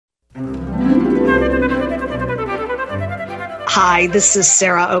Hi, this is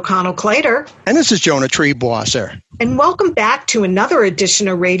Sarah O'Connell-Clater. And this is Jonah Treebwasser. And welcome back to another edition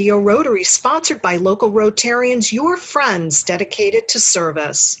of Radio Rotary, sponsored by local Rotarians, your friends dedicated to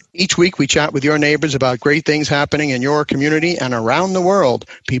service. Each week we chat with your neighbors about great things happening in your community and around the world,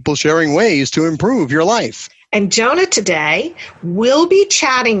 people sharing ways to improve your life. And Jonah, today, we'll be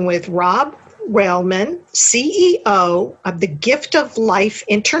chatting with Rob Railman, CEO of the Gift of Life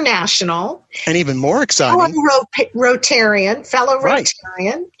International. And even more exciting, fellow Rotarian.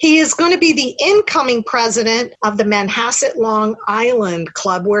 He is going to be the incoming president of the Manhasset Long Island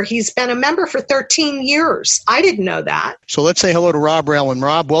Club, where he's been a member for 13 years. I didn't know that. So let's say hello to Rob Railman.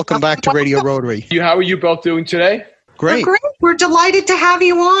 Rob, welcome back to Radio Rotary. How are you both doing today? Great. We're delighted to have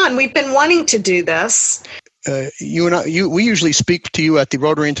you on. We've been wanting to do this. We usually speak to you at the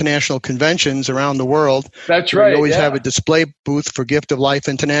Rotary International conventions around the world. That's right. We always have a display booth for Gift of Life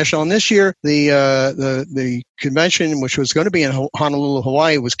International. And this year, the convention, which was going to be in Honolulu,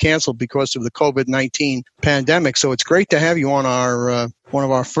 Hawaii, was canceled because of the COVID-19 pandemic. So it's great to have you on our one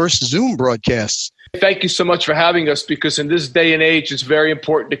of our first Zoom broadcasts. Thank you so much for having us, because in this day and age, it's very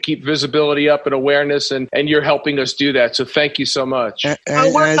important to keep visibility up and awareness, and you're helping us do that. So thank you so much.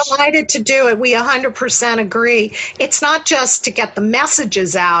 We're delighted to do it. We 100% agree. It's not just to get the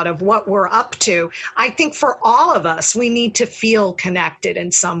messages out of what we're up to. I think for all of us, we need to feel connected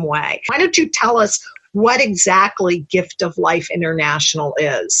in some way. Why don't you tell us what exactly Gift of Life International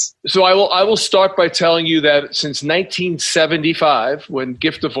is? So I will start by telling you that since 1975, when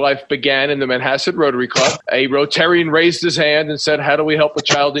Gift of Life began in the Manhasset Rotary Club, a Rotarian raised his hand and said, "How do we help a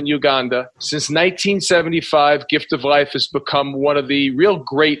child in Uganda?" Since 1975, Gift of Life has become one of the real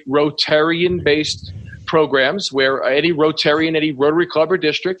great Rotarian-based programs where any Rotarian, any Rotary Club or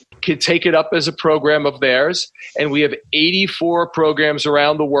district can take it up as a program of theirs. And we have 84 programs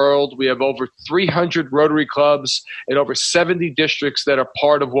around the world. We have over 300 Rotary Clubs and over 70 districts that are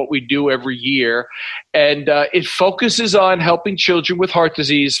part of what we do every year. And it focuses on helping children with heart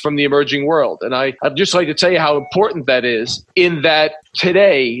disease from the emerging world. And I'd just like to tell you how important that is, in that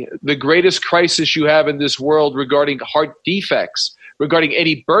today, the greatest crisis you have in this world regarding heart defects, regarding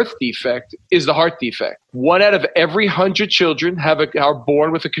any birth defect, is the heart defect. 1 out of every 100 children are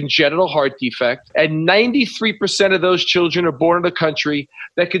born with a congenital heart defect, and 93% of those children are born in a country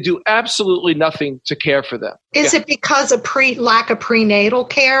that could do absolutely nothing to care for them. Is it because of lack of prenatal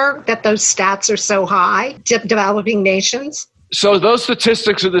care that those stats are so high, developing nations? So those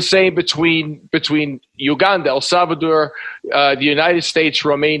statistics are the same between Uganda, El Salvador, the United States,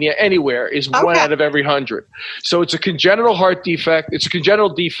 Romania, anywhere, is 1 out of every 100. So it's a congenital heart defect. It's a congenital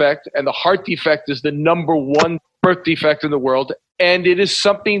defect, and the heart defect is the number one birth defect in the world. And it is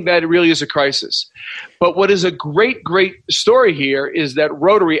something that really is a crisis. But what is a great, great story here is that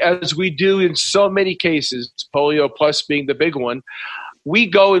Rotary, as we do in so many cases, Polio Plus being the big one, we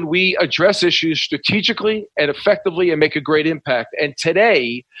go and we address issues strategically and effectively and make a great impact. And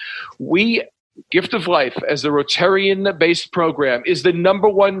today, Gift of Life, as the Rotarian-based program, is the number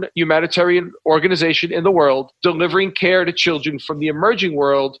one humanitarian organization in the world delivering care to children from the emerging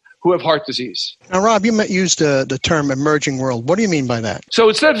world who have heart disease. Now, Rob, you used the term emerging world. What do you mean by that? So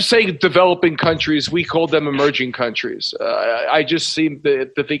instead of saying developing countries, we call them emerging countries. I just seem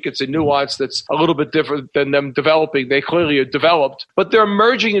to think it's a nuance that's a little bit different than them developing. They clearly are developed, but they're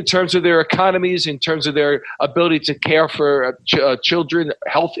emerging in terms of their economies, in terms of their ability to care for children,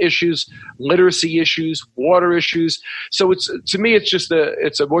 health issues, literacy issues, water issues. So to me,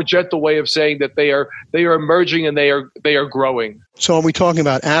 it's a more gentle way of saying that they are emerging and they are growing. So are we talking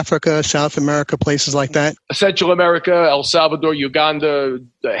about Africa, South America, places like that? Central America, El Salvador, Uganda,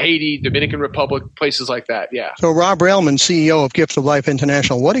 Haiti, Dominican Republic, places like that, yeah. So Rob Railman, CEO of Gift of Life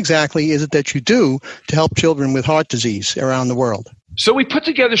International, what exactly is it that you do to help children with heart disease around the world? So we put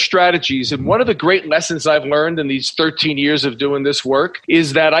together strategies, and one of the great lessons I've learned in these 13 years of doing this work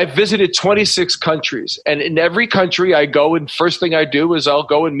is that I've visited 26 countries, and in every country I go, and first thing I do is I'll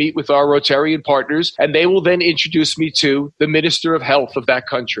go and meet with our Rotarian partners, and they will then introduce me to the Minister of Health of that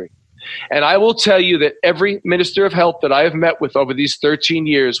country. And I will tell you that every Minister of Health that I have met with over these 13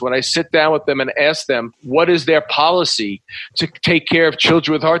 years, when I sit down with them and ask them what is their policy to take care of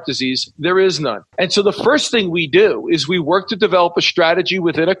children with heart disease, there is none. And so the first thing we do is we work to develop a strategy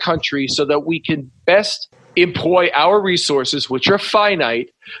within a country so that we can best employ our resources, which are finite,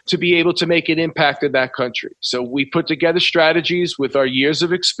 to be able to make an impact in that country. So we put together strategies with our years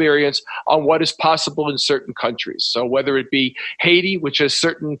of experience on what is possible in certain countries. So whether it be Haiti, which has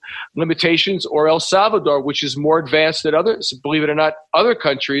certain limitations, or El Salvador, which is more advanced than others, believe it or not, other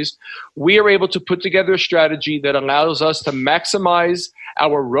countries, we are able to put together a strategy that allows us to maximize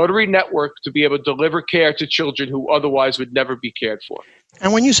our Rotary network to be able to deliver care to children who otherwise would never be cared for.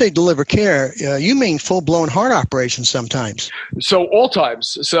 And when you say deliver care, you mean full-blown heart operations sometimes. So all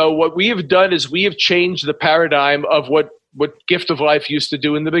times. So what we have done is we have changed the paradigm of what Gift of Life used to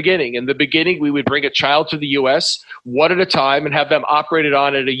do in the beginning. In the beginning, we would bring a child to the U.S. one at a time and have them operated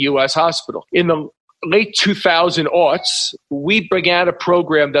on at a U.S. hospital. In the late 2000s, we began a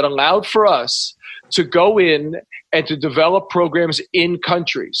program that allowed for us to go in and to develop programs in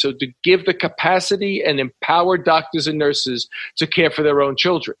country. So to give the capacity and empower doctors and nurses to care for their own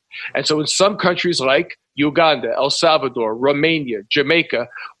children. And so in some countries like Uganda, El Salvador, Romania, Jamaica,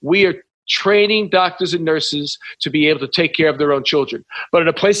 we are training doctors and nurses to be able to take care of their own children. But in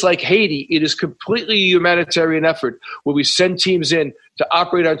a place like Haiti, it is completely a humanitarian effort where we send teams in to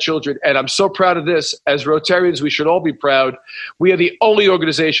operate on children. And I'm so proud of this. As Rotarians, we should all be proud. We are the only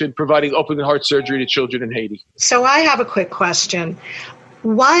organization providing open heart surgery to children in Haiti. So I have a quick question.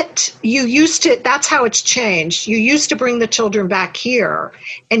 That's how it's changed. You used to bring the children back here,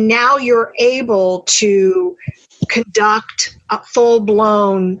 and now you're able to conduct a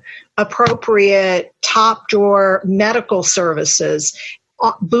full-blown, appropriate, top-drawer medical services,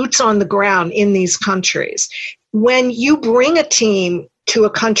 boots on the ground in these countries. When you bring a team to a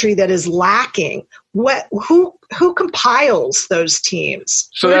country that is lacking, who compiles those teams?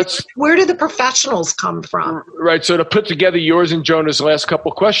 So where do the professionals come from? Right. So to put together yours and Jonah's last couple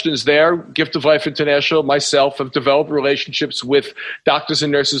questions there, Gift of Life International, myself, have developed relationships with doctors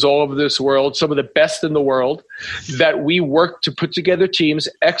and nurses all over this world, some of the best in the world, that we work to put together teams,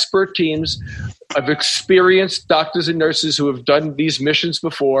 expert teams of experienced doctors and nurses who have done these missions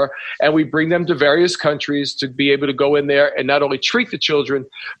before, and we bring them to various countries to be able to go in there and not only treat the children,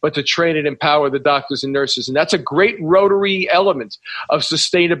 but to train and empower the doctors and nurses. And that's a great Rotary element of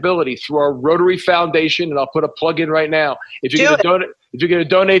sustainability through our Rotary Foundation, and I'll put a plug in right now. If you're going to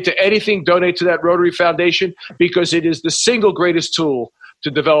donate to anything, donate to that Rotary Foundation, because it is the single greatest tool to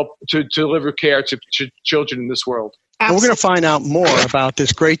deliver care to children in this world. We're going to find out more about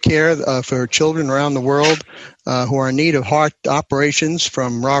this great care for children around the world who are in need of heart operations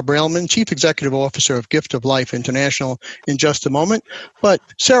from Rob Railman, Chief Executive Officer of Gift of Life International, in just a moment. But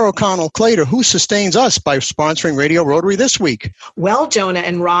Sarah O'Connell-Clater, who sustains us by sponsoring Radio Rotary this week? Well, Jonah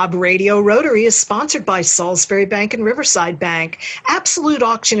and Rob, Radio Rotary is sponsored by Salisbury Bank and Riverside Bank, Absolute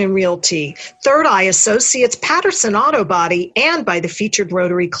Auction and Realty, Third Eye Associates, Patterson Auto Body, and by the featured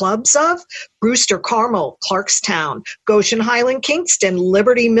Rotary clubs of Brewster Carmel, Clarkstown, Goshen Highland, Kingston,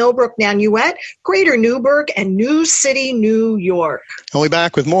 Liberty, Millbrook, Nanuet, Greater Newburgh, and New City, New York. I'll be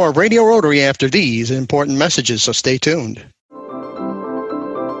back with more of Radio Rotary after these important messages, so stay tuned.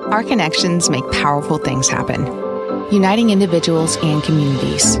 Our connections make powerful things happen, uniting individuals and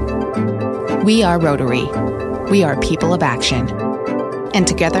communities. We are Rotary. We are people of action. And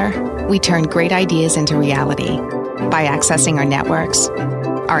together, we turn great ideas into reality by accessing our networks,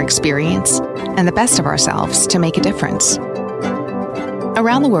 our experience, and the best of ourselves to make a difference.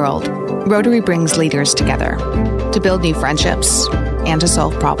 Around the world, Rotary brings leaders together to build new friendships and to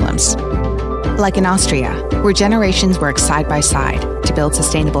solve problems. Like in Austria, where generations work side by side to build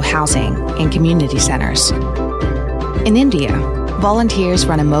sustainable housing and community centers. In India, volunteers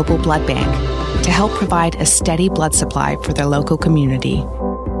run a mobile blood bank to help provide a steady blood supply for their local community.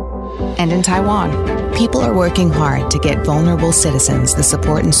 And in Taiwan, people are working hard to get vulnerable citizens the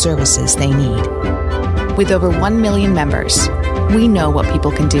support and services they need. With over 1 million members, we know what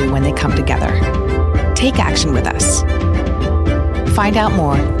people can do when they come together. Take action with us. Find out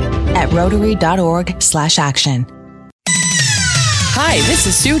more at Rotary.org/action. Hi, this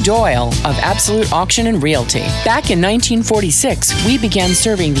is Sue Doyle of Absolute Auction and Realty. Back in 1946, we began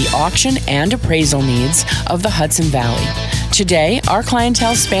serving the auction and appraisal needs of the Hudson Valley. Today, our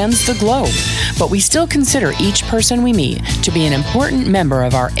clientele spans the globe, but we still consider each person we meet to be an important member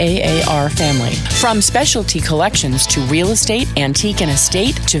of our AAR family. From specialty collections to real estate, antique and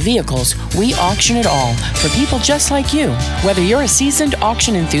estate, to vehicles, we auction it all for people just like you. Whether you're a seasoned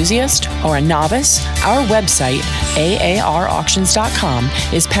auction enthusiast or a novice, our website, AARauctions.com,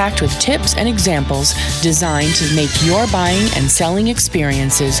 is packed with tips and examples designed to make your buying and selling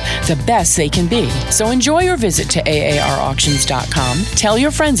experiences the best they can be. So enjoy your visit to AARauctions.com. Tell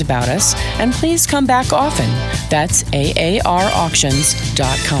your friends about us, and please come back often. That's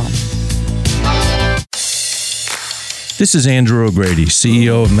AARauctions.com. This is Andrew O'Grady,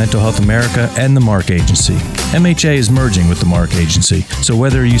 CEO of Mental Health America and the Mark Agency. MHA is merging with the Mark Agency, so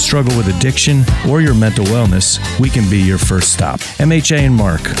whether you struggle with addiction or your mental wellness, we can be your first stop. MHA and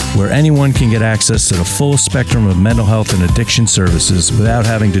Mark, where anyone can get access to the full spectrum of mental health and addiction services without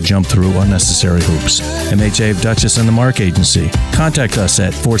having to jump through unnecessary hoops. MHA of Dutchess and the Mark Agency. Contact us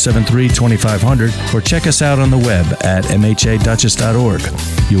at 473-2500 or check us out on the web at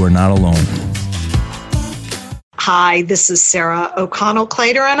mhadutchess.org. You are not alone. Hi, this is Sarah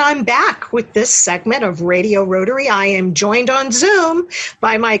O'Connell-Clater, and I'm back with this segment of Radio Rotary. I am joined on Zoom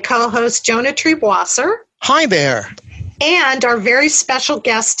by my co-host, Jonah Triebwasser. Hi there. And our very special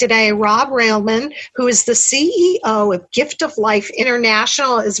guest today, Rob Railman, who is the CEO of Gift of Life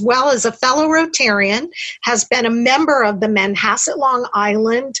International, as well as a fellow Rotarian, has been a member of the Manhasset Long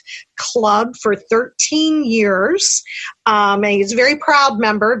Island Club for 13 years. And he's a very proud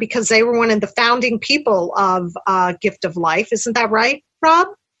member because they were one of the founding people of Gift of Life. Isn't that right, Rob?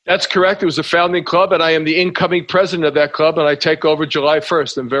 That's correct. It was a founding club, and I am the incoming president of that club, and I take over July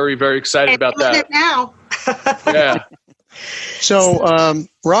 1st. I'm very, very excited about that. It now. Yeah. So,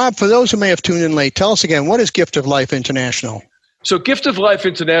 Rob, for those who may have tuned in late, tell us again, what is Gift of Life International? So Gift of Life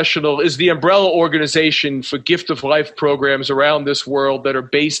International is the umbrella organization for Gift of Life programs around this world that are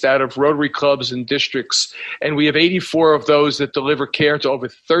based out of Rotary clubs and districts. And we have 84 of those that deliver care to over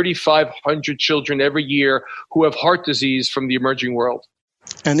 3,500 children every year who have heart disease from the emerging world.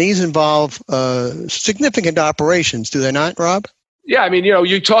 And these involve significant operations, do they not, Rob? Yeah, I mean,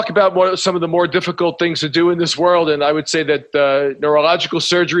 you talk about some of the more difficult things to do in this world, and I would say that neurological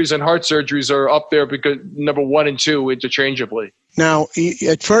surgeries and heart surgeries are up there because number 1 and 2 interchangeably. Now,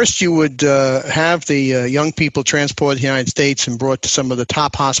 at first you would have the young people transported to the United States and brought to some of the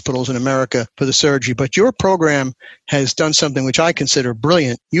top hospitals in America for the surgery. But your program has done something which I consider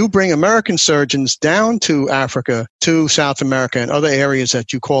brilliant. You bring American surgeons down to Africa, to South America, and other areas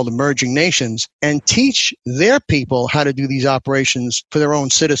that you call emerging nations, and teach their people how to do these operations for their own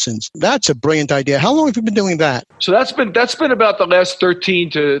citizens. That's a brilliant idea. How long have you been doing that? So that's been about the last 13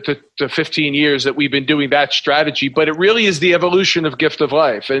 to 15 years that we've been doing that strategy. But it really is the evolution of Gift of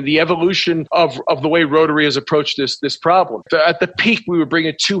Life and the evolution of the way Rotary has approached this problem. At the peak, we were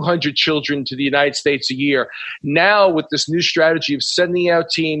bringing 200 children to the United States a year. Now, with this new strategy of sending out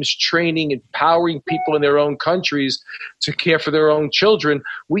teams, training, empowering people in their own countries to care for their own children,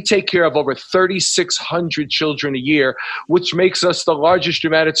 we take care of over 3,600 children a year, which makes us the largest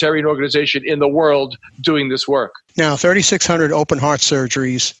humanitarian organization in the world doing this work. Now, 3,600 open heart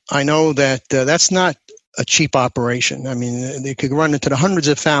surgeries. I know that that's not a cheap operation. I mean, they could run into the hundreds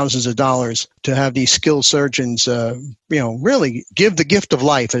of thousands of dollars to have these skilled surgeons, really give the gift of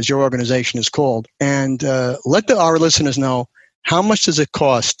life, as your organization is called, and let our listeners know, how much does it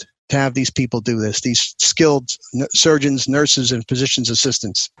cost to have these people do this, these skilled surgeons, nurses, and physician's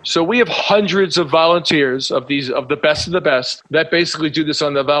assistants? So we have hundreds of volunteers of the best of the best that basically do this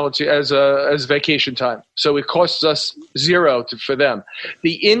on the volunteer as vacation time. So it costs us zero for them.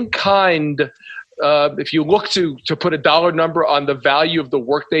 The in-kind, if you look to put a dollar number on the value of the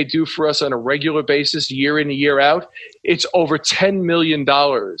work they do for us on a regular basis, year in and year out, it's over $10 million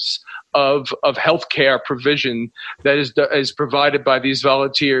of healthcare provision that is provided by these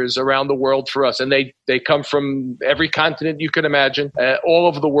volunteers around the world for us. And they come from every continent you can imagine, all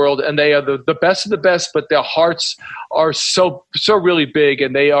over the world, and they are the best of the best, but their hearts are so really big,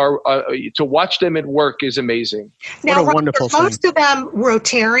 and they are to watch them at work is amazing. Now, what a wonderful thing. Most of them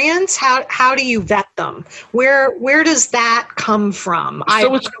Rotarians. How do you vet them? Where does that come from?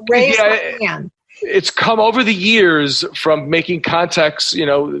 So raise my hand. It's come over the years from making contacts,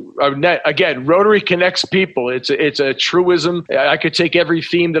 again, Rotary connects people. It's a truism. I could take every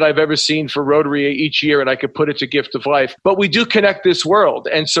theme that I've ever seen for Rotary each year and I could put it to Gift of Life. But we do connect this world.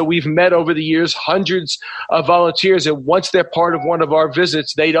 And so we've met over the years hundreds of volunteers. And once they're part of one of our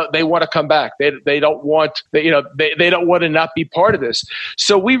visits, they want to come back. They don't want to not be part of this.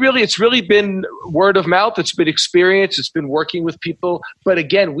 So it's really been word of mouth. It's been experience. It's been working with people. But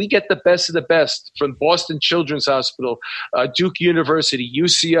again, we get the best of the best from Boston Children's Hospital, Duke University,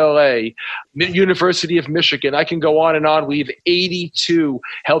 UCLA, University of Michigan. I can go on and on. We have 82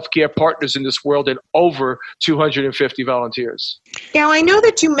 healthcare partners in this world and over 250 volunteers. Now, I know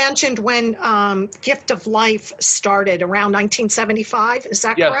that you mentioned when Gift of Life started around 1975. Is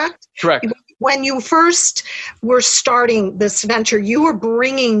that correct? Correct. When you first were starting this venture, you were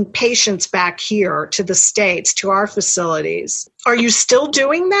bringing patients back here to the States, to our facilities. Are you still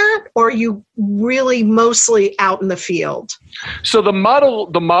doing that, or are you really mostly out in the field? So the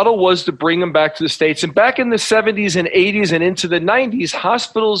model was to bring them back to the States. And back in the 70s and 80s and into the 90s,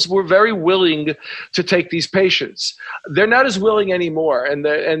 hospitals were very willing to take these patients. They're not as willing anymore. And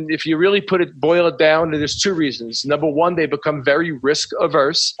if you really boil it down, there's two reasons. Number one, they become very risk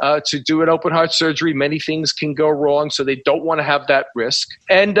averse. To do an open heart surgery, many things can go wrong, so they don't want to have that risk.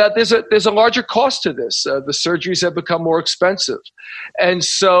 And there's a larger cost to this. The surgeries have become more expensive. And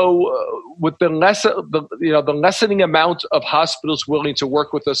so with the lessening amount of hospitals willing to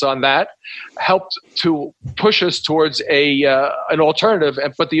work with us on that helped to push us towards an alternative,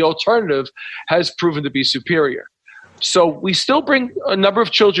 but the alternative has proven to be superior. So we still bring a number of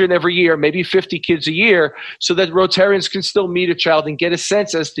children every year, maybe 50 kids a year, so that Rotarians can still meet a child and get a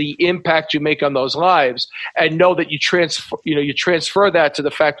sense as to the impact you make on those lives, and know that you transfer that to the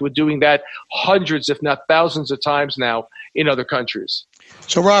fact we're doing that hundreds, if not thousands of times now in other countries.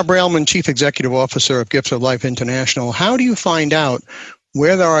 So Rob Railman, Chief Executive Officer of Gift of Life International, how do you find out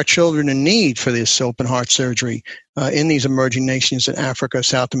where there are children in need for this open heart surgery in these emerging nations in Africa,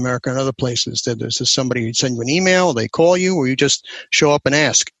 South America, and other places? Does somebody send you an email, they call you, or you just show up and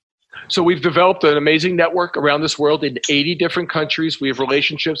ask? So we've developed an amazing network around this world in 80 different countries. We have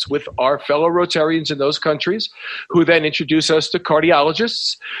relationships with our fellow Rotarians in those countries, who then introduce us to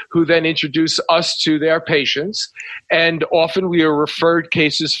cardiologists, who then introduce us to their patients. And often we are referred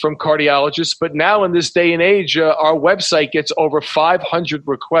cases from cardiologists. But now in this day and age, our website gets over 500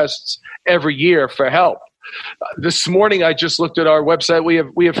 requests every year for help. This morning, I just looked at our website.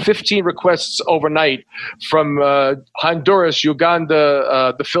 We have 15 requests overnight from Honduras,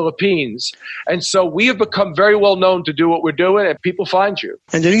 Uganda, the Philippines. And so we have become very well known to do what we're doing, and people find you.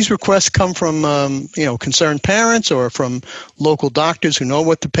 And do these requests come from concerned parents, or from local doctors who know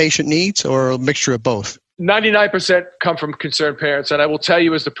what the patient needs, or a mixture of both? 99% come from concerned parents. And I will tell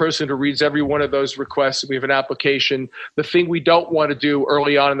you, as the person who reads every one of those requests, we have an application. The thing we don't want to do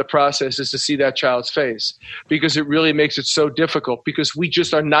early on in the process is to see that child's face, because it really makes it so difficult, because we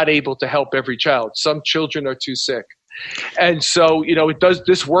just are not able to help every child. Some children are too sick. And so,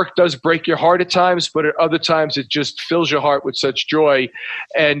 this work does break your heart at times, but at other times it just fills your heart with such joy.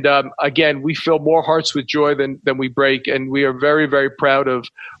 And again, we fill more hearts with joy than we break. And we are very, very proud of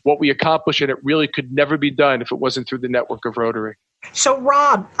what we accomplish. And it really could never be done if it wasn't through the network of Rotary. So,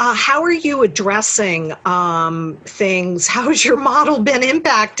 Rob, how are you addressing things? How has your model been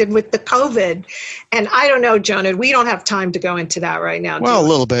impacted with the COVID? And I don't know, Jonah, we don't have time to go into that right now. Well, a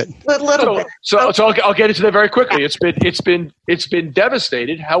little bit. A little bit. So I'll get into that very quickly. It's been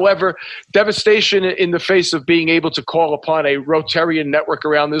devastated. However, devastation in the face of being able to call upon a Rotarian network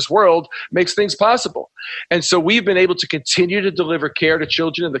around this world makes things possible. And so we've been able to continue to deliver care to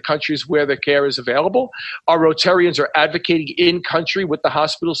children in the countries where the care is available. Our Rotarians are advocating in country with the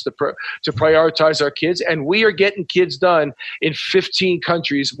hospitals to prioritize our kids, and we are getting kids done in 15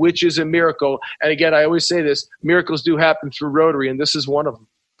 countries, which is a miracle. And again, I always say this, miracles do happen through Rotary, and this is one of them.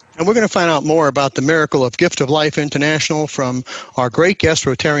 And we're going to find out more about the miracle of Gift of Life International from our great guest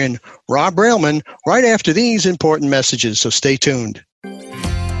Rotarian Rob Railman right after these important messages, so stay tuned.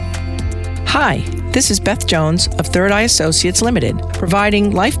 Hi, this is Beth Jones of Third Eye Associates Limited,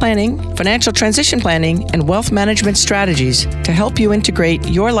 providing life planning, financial transition planning, and wealth management strategies to help you integrate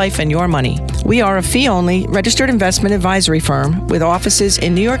your life and your money. We are a fee-only registered investment advisory firm with offices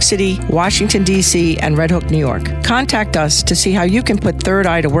in New York City, Washington, D.C., and Red Hook, New York. Contact us to see how you can put Third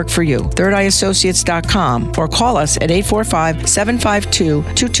Eye to work for you. ThirdEyeAssociates.com, or call us at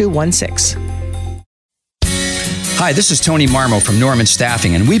 845-752-2216. Hi, this is Tony Marmo from Norman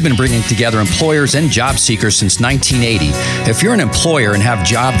Staffing, and we've been bringing together employers and job seekers since 1980. If you're an employer and have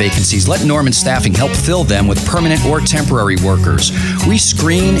job vacancies, let Norman Staffing help fill them with permanent or temporary workers. We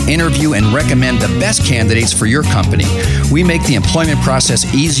screen, interview, and recommend the best candidates for your company. We make the employment process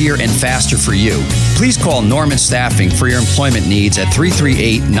easier and faster for you. Please call Norman Staffing for your employment needs at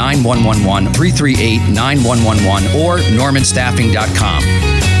 338-9111, 338-9111, or normanstaffing.com.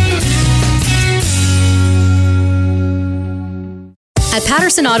 At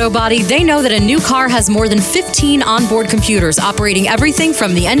Patterson Auto Body, they know that a new car has more than 15 onboard computers operating everything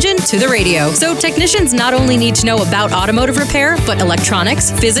from the engine to the radio. So technicians not only need to know about automotive repair, but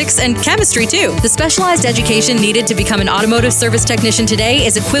electronics, physics, and chemistry too. The specialized education needed to become an automotive service technician today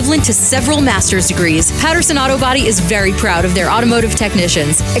is equivalent to several master's degrees. Patterson Auto Body is very proud of their automotive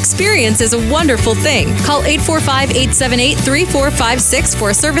technicians. Experience is a wonderful thing. Call 845-878-3456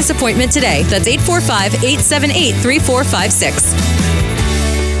 for a service appointment today. That's 845-878-3456.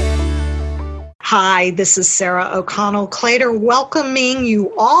 Hi, this is Sarah O'Connell Clater, welcoming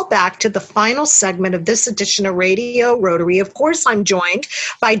you all back to the final segment of this edition of Radio Rotary. Of course, I'm joined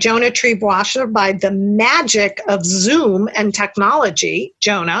by Jonah Triebwasser by the magic of Zoom and technology.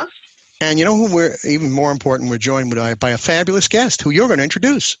 Jonah. And you know who we're, even more important, we're joined by a fabulous guest who you're going to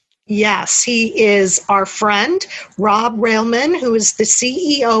introduce. Yes, he is our friend, Rob Railman, who is the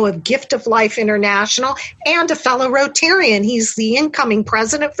CEO of Gift of Life International and a fellow Rotarian. He's the incoming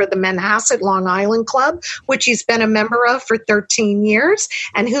president for the Manhasset Long Island Club, which he's been a member of for 13 years,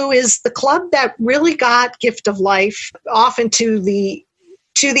 and who is the club that really got Gift of Life off into the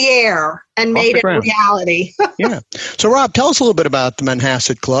air and made it reality. Yeah. So, Rob, tell us a little bit about the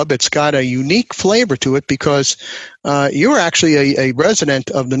Manhasset Club. It's got a unique flavor to it because you're actually a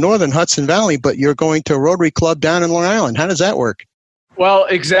resident of the Northern Hudson Valley, but you're going to a Rotary Club down in Long Island. How does that work? Well,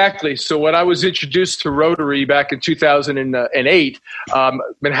 exactly. So when I was introduced to Rotary back in 2008,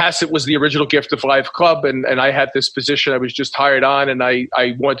 Manhasset was the original Gift of Life Club, and I had this position. I was just hired on, and I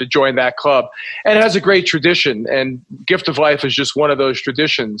wanted to join that club. And it has a great tradition, and Gift of Life is just one of those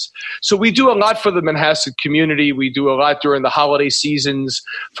traditions. So we do a lot for the Manhasset community. We do a lot during the holiday seasons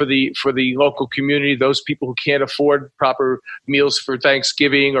for the local community, those people who can't afford proper meals for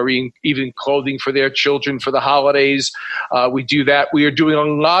Thanksgiving or even clothing for their children for the holidays. We do that. We are doing a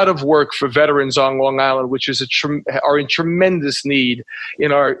lot of work for veterans on Long Island, which is are in tremendous need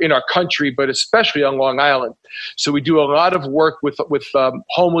in our country, but especially on Long Island. So we do a lot of work with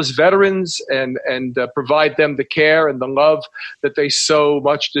homeless veterans and provide them the care and the love that they so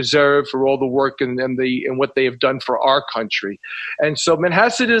much deserve for all the work and what they have done for our country. And so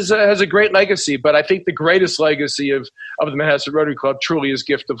Manhasset has a great legacy, but I think the greatest legacy of the Manhasset Rotary Club truly is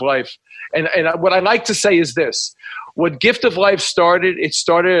Gift of Life. And what I like to say is this. When Gift of Life started, it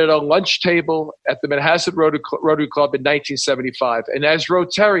started at a lunch table at the Manhasset Rotary Club in 1975. And as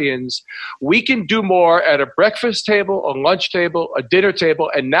Rotarians, we can do more at a breakfast table, a lunch table, a dinner table,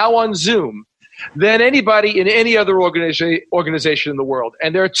 and now on Zoom than anybody in any other organization in the world.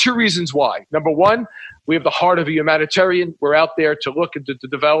 And there are two reasons why. Number one, we have the heart of a humanitarian. We're out there to look and to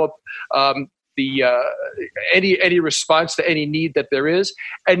develop any response to any need that there is.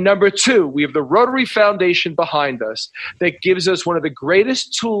 And number two, we have the Rotary Foundation behind us that gives us one of the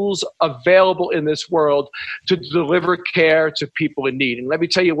greatest tools available in this world to deliver care to people in need. And let me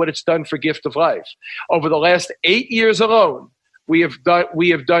tell you what it's done for Gift of Life. Over the last 8 years alone, we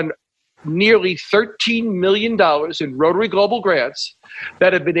have done nearly $13 million in Rotary Global grants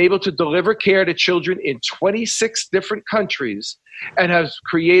that have been able to deliver care to children in 26 different countries and has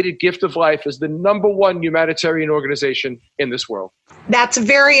created Gift of Life as the number one humanitarian organization in this world. That's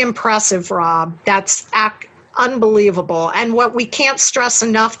very impressive, Rob. That's unbelievable. And what we can't stress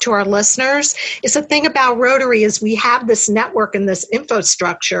enough to our listeners is the thing about Rotary is we have this network and this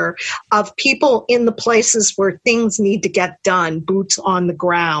infrastructure of people in the places where things need to get done, boots on the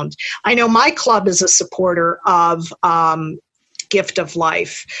ground. I know my club is a supporter of Gift of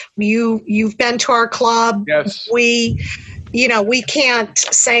Life. You've been to our club. Yes. We can't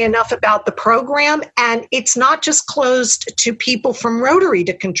say enough about the program, and it's not just closed to people from Rotary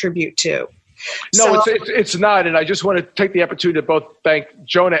to contribute to. No, it's not. And I just want to take the opportunity to both thank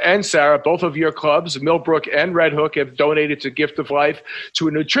Jonah and Sarah. Both of your clubs, Millbrook and Red Hook, have donated to Gift of Life to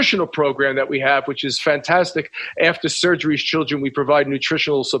a nutritional program that we have, which is fantastic. After surgeries, children, we provide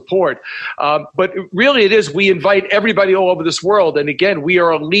nutritional support. But really it is, we invite everybody all over this world. And again, we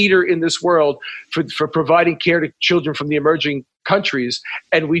are a leader in this world for providing care to children from the emerging countries.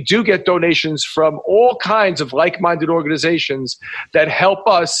 And we do get donations from all kinds of like-minded organizations that help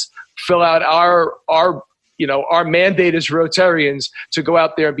us fill out our mandate as Rotarians to go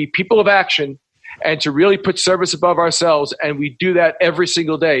out there and be people of action and to really put service above ourselves. And we do that every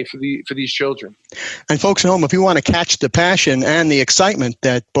single day for these children. And folks at home, if you want to catch the passion and the excitement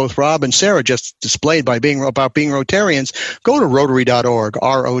that both Rob and Sarah just displayed by being Rotarians, go to Rotary.org,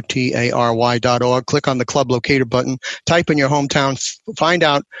 Rotary.org, click on the club locator button, type in your hometown, find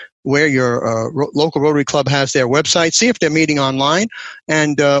out where your local Rotary Club has their website, see if they're meeting online.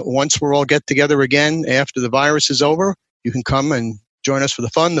 And once we're all get together again after the virus is over, you can come and join us for the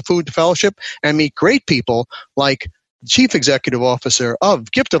fun, the food, the fellowship, and meet great people like Chief Executive Officer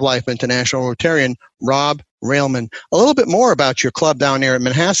of Gift of Life International, Rotarian Rob Railman. A little bit more about your club down there at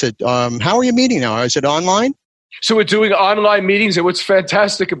Manhasset. How are you meeting now? Is it online? So we're doing online meetings, and what's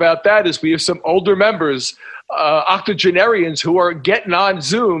fantastic about that is we have some older members octogenarians who are getting on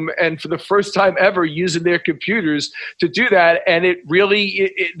Zoom and for the first time ever using their computers to do that. And it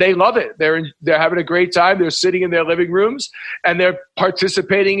really, they love it. They're having a great time. They're sitting in their living rooms and they're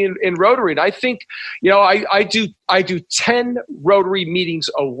participating in Rotary. And I think, I do 10 Rotary meetings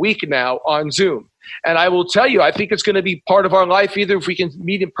a week now on Zoom. And I will tell you, I think it's going to be part of our life, either if we can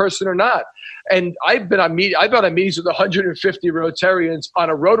meet in person or not. And I've been on meetings with 150 Rotarians on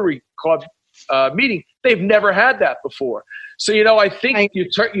a Rotary Club meeting. They've never had that before. So, I think you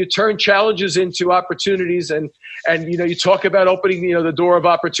turn challenges into opportunities, and you talk about opening, the door of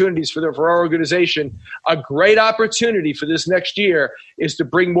opportunities for our organization. A great opportunity for this next year is to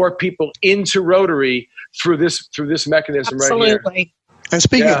bring more people into Rotary through this mechanism. Absolutely. Right here. And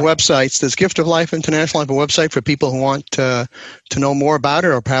speaking of websites, does Gift of Life International have a website for people who want to know more about it,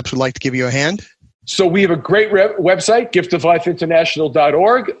 or perhaps would like to give you a hand? So we have a great website,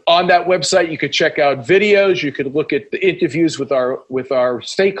 giftoflifeinternational.org. On that website, you could check out videos. You could look at the interviews with our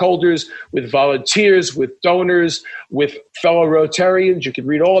stakeholders, with volunteers, with donors, with fellow Rotarians. You can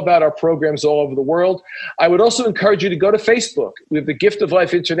read all about our programs all over the world. I would also encourage you to go to Facebook. We have the Gift of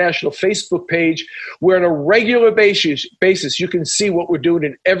Life International Facebook page, where on a regular basis you can see what we're doing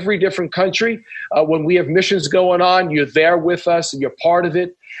in every different country. When we have missions going on, you're there with us and you're part of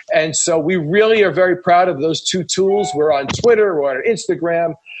it. And so we really are very proud of those two tools. We're on Twitter, we're on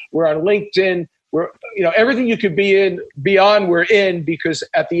Instagram, we're on LinkedIn. We're, everything you could be on, we're in, because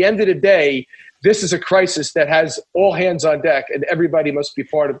at the end of the day, this is a crisis that has all hands on deck, and everybody must be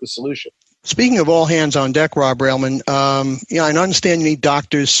part of the solution. Speaking of all hands on deck, Rob Railman, I understand you need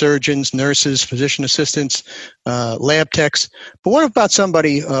doctors, surgeons, nurses, physician assistants, lab techs. But what about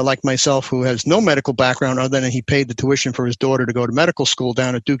somebody like myself who has no medical background other than he paid the tuition for his daughter to go to medical school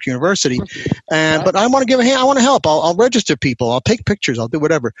down at Duke University? But I want to give a hand. I want to help. I'll register people. I'll take pictures. I'll do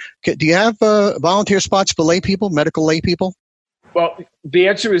whatever. Do you have volunteer spots for lay people, medical lay people? Well, the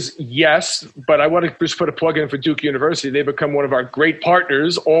answer is yes, but I want to just put a plug in for Duke University. They've become one of our great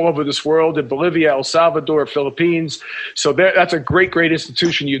partners all over this world, in Bolivia, El Salvador, Philippines. So that's a great, great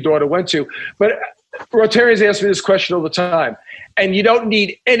institution your daughter went to. But Rotarians ask me this question all the time, and you don't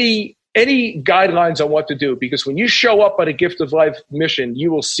need any guidelines on what to do, because when you show up at a Gift of Life mission, you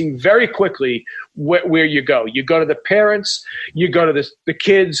will see very quickly where you go. You go to the parents, you go to the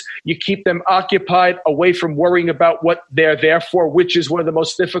kids, you keep them occupied, away from worrying about what they're there for, which is one of the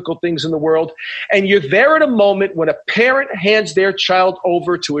most difficult things in the world. And you're there at a moment when a parent hands their child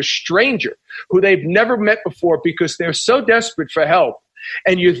over to a stranger who they've never met before because they're so desperate for help.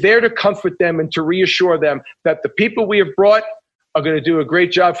 And you're there to comfort them and to reassure them that the people we have brought are going to do a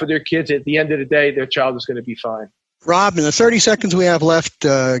great job for their kids. At the end of the day, their child is going to be fine. Rob, in the 30 seconds we have left,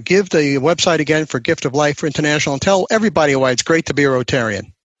 give the website again for Gift of Life International and tell everybody why it's great to be a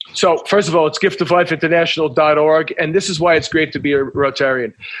Rotarian. So, first of all, it's giftoflifeinternational.org, and this is why it's great to be a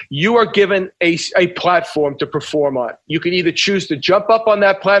Rotarian. You are given a platform to perform on. You can either choose to jump up on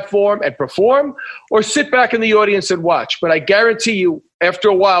that platform and perform, or sit back in the audience and watch. But I guarantee you, after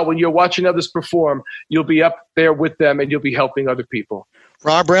a while, when you're watching others perform, you'll be up there with them and you'll be helping other people.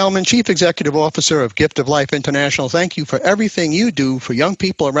 Rob Railman, Chief Executive Officer of Gift of Life International, thank you for everything you do for young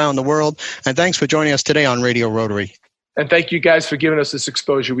people around the world, and thanks for joining us today on Radio Rotary. And thank you guys for giving us this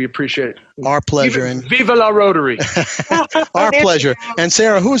exposure. We appreciate it. Our pleasure. Viva la Rotary. Our pleasure. And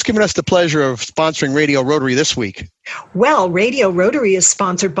Sarah, who's given us the pleasure of sponsoring Radio Rotary this week? Well, Radio Rotary is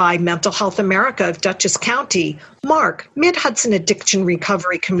sponsored by Mental Health America of Dutchess County, Mark, Mid-Hudson Addiction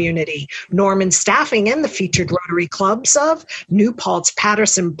Recovery Community, Norman Staffing and the featured Rotary Clubs of New Paltz,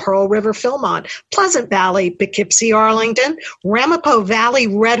 Patterson, Pearl River, Philmont, Pleasant Valley, Poughkeepsie, Arlington, Ramapo Valley,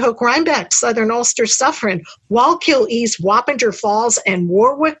 Red Hook, Rhinebeck, Southern Ulster, Suffern, Wallkill East, Wappinger Falls, and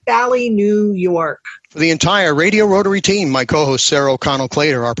Warwick Valley, New York. For the entire Radio Rotary team, my co-host Sarah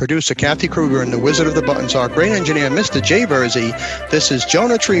O'Connell-Clater, our producer Kathy Kruger, and the Wizard of the Buttons, our great engineer Mr. Jay Verzi, this is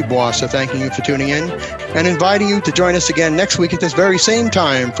Jonah Trebois, thanking you for tuning in and inviting you to join us again next week at this very same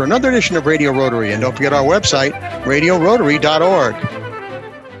time for another edition of Radio Rotary. And don't forget our website, radiorotary.org.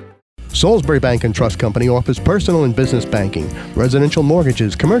 Salisbury Bank and Trust Company offers personal and business banking, residential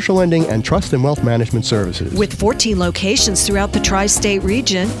mortgages, commercial lending, and trust and wealth management services. With 14 locations throughout the tri-state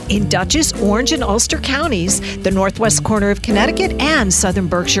region, in Dutchess, Orange, and Ulster counties, the northwest corner of Connecticut, and southern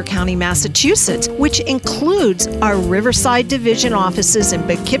Berkshire County, Massachusetts, which includes our Riverside Division offices in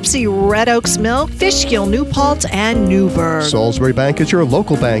Poughkeepsie, Red Oaks Mill, Fishkill, New Paltz, and Newburgh. Salisbury Bank is your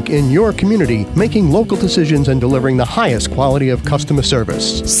local bank in your community, making local decisions and delivering the highest quality of customer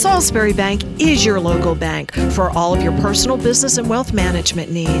service. Salisbury Salisbury Bank is your local bank for all of your personal, business, and wealth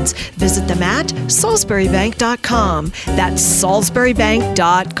management needs. Visit them at salisburybank.com. That's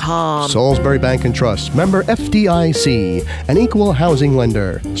salisburybank.com. Salisbury Bank and Trust, member FDIC, an equal housing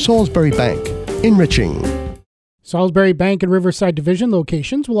lender. Salisbury Bank, enriching. Salisbury Bank and Riverside Division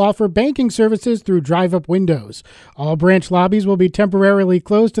locations will offer banking services through drive-up windows. All branch lobbies will be temporarily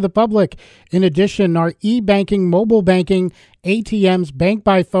closed to the public. In addition, our e-banking, mobile banking, ATMs, bank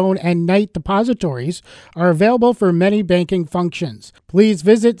by phone, and night depositories are available for many banking functions. Please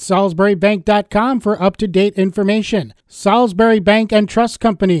visit salisburybank.com for up-to-date information. Salisbury Bank and Trust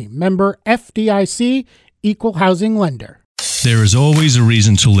Company, member FDIC, equal housing lender. There is always a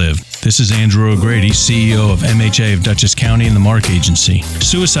reason to live. This is Andrew O'Grady, CEO of MHA of Dutchess County and the Mark Agency.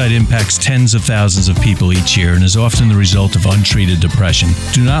 Suicide impacts tens of thousands of people each year and is often the result of untreated depression.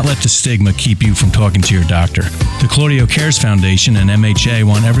 Do not let the stigma keep you from talking to your doctor. The Claudio Cares Foundation and MHA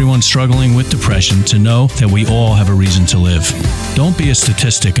want everyone struggling with depression to know that we all have a reason to live. Don't be a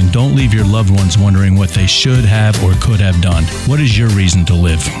statistic and don't leave your loved ones wondering what they should have or could have done. What is your reason to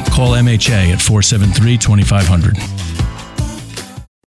live? Call MHA at 473-2500.